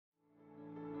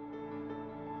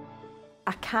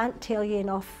I can't tell you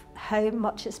enough how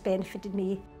much it's benefited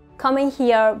me. Coming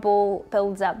here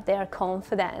builds up their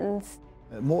confidence.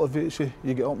 It motivates you.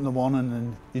 You get up in the morning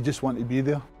and you just want to be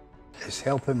there. It's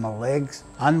helping my legs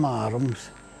and my arms,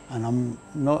 and I'm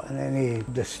not in any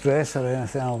distress or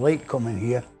anything. I like coming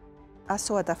here. I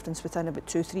saw a difference within about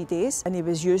 2-3 days, and he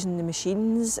was using the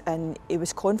machines and he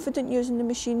was confident using the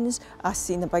machines. I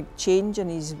seen a big change in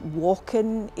his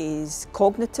walking, his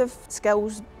cognitive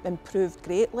skills improved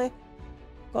greatly.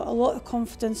 Got a lot of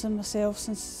confidence in myself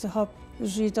since the hub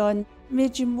was redone.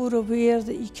 Made you more aware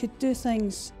that you could do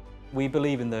things. We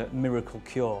believe in the miracle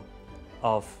cure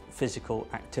of physical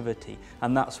activity,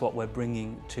 and that's what we're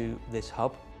bringing to this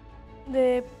hub.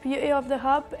 The beauty of the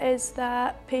hub is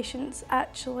that patients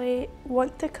actually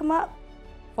want to come up.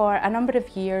 For a number of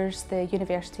years, the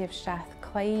University of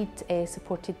Strathclyde,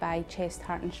 supported by Chest,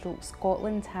 Heart and Stroke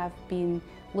Scotland, have been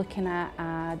looking at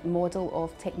a model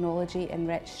of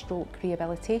technology-enriched stroke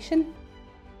rehabilitation.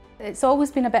 It's always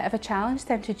been a bit of a challenge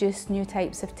to introduce new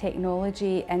types of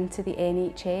technology into the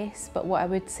NHS, but what I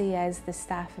would say is the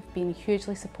staff have been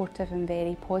hugely supportive and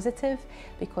very positive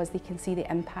because they can see the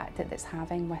impact that it's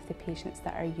having with the patients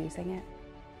that are using it.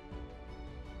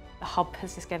 The hub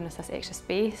has just given us this extra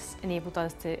space, enabled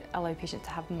us to allow patients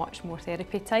to have much more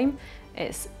therapy time.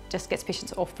 It just gets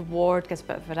patients off the ward, gives a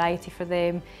bit of variety for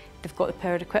them. They've got the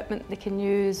powered equipment they can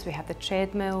use, we have the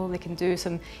treadmill, they can do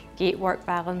some gait work,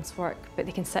 balance work, but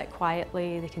they can sit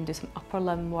quietly, they can do some upper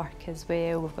limb work as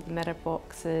well. We've got the mirror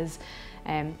boxes,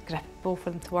 grippable for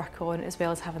them to work on, as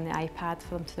well as having the iPad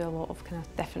for them to do a lot of kind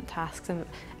of different tasks and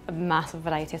a massive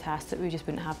variety of tasks that we just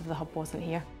wouldn't have if the hub wasn't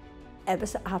here. It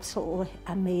was an absolutely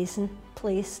amazing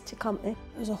place to come to. It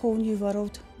was a whole new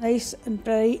world, nice and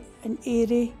bright and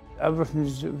airy.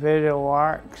 Everything's very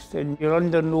relaxed and you're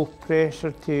under no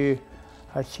pressure to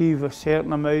achieve a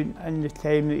certain amount in the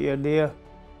time that you're there.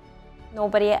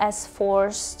 Nobody is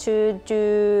forced to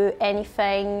do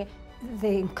anything.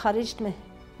 They encouraged me,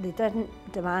 they didn't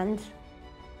demand.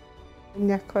 And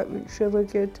the equipment's really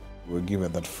good. We're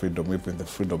given that freedom, we've been the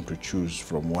freedom to choose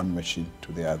from one machine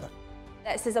to the other.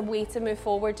 This is a way to move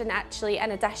forward, and actually, in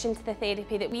addition to the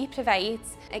therapy that we provide,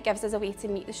 it gives us a way to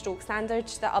meet the stroke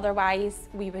standards that otherwise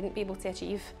we wouldn't be able to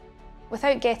achieve.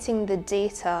 Without getting the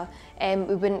data,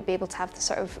 we wouldn't be able to have the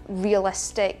sort of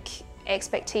realistic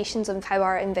expectations of how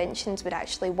our inventions would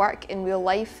actually work in real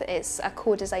life. It's a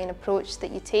co-design approach that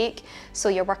you take, so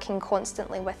you're working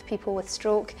constantly with people with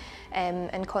stroke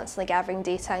and constantly gathering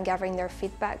data and gathering their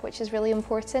feedback, which is really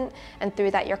important, and through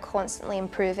that you're constantly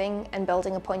improving and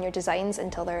building upon your designs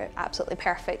until they're absolutely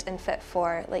perfect and fit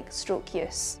for stroke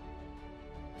use.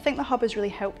 I think the hub has really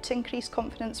helped to increase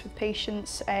confidence with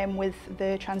patients with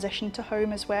the transition to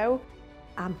home as well.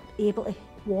 I'm able to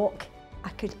walk. I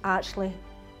could actually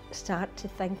start to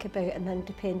think about an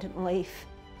independent life.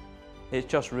 It's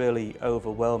just really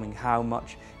overwhelming how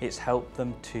much it's helped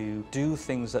them to do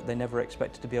things that they never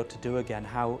expected to be able to do again,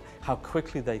 how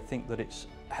quickly they think that it's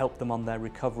helped them on their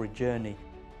recovery journey.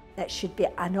 It should be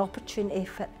an opportunity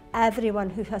for everyone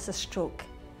who has a stroke.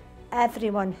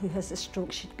 Everyone who has a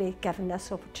stroke should be given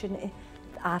this opportunity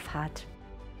that I've had.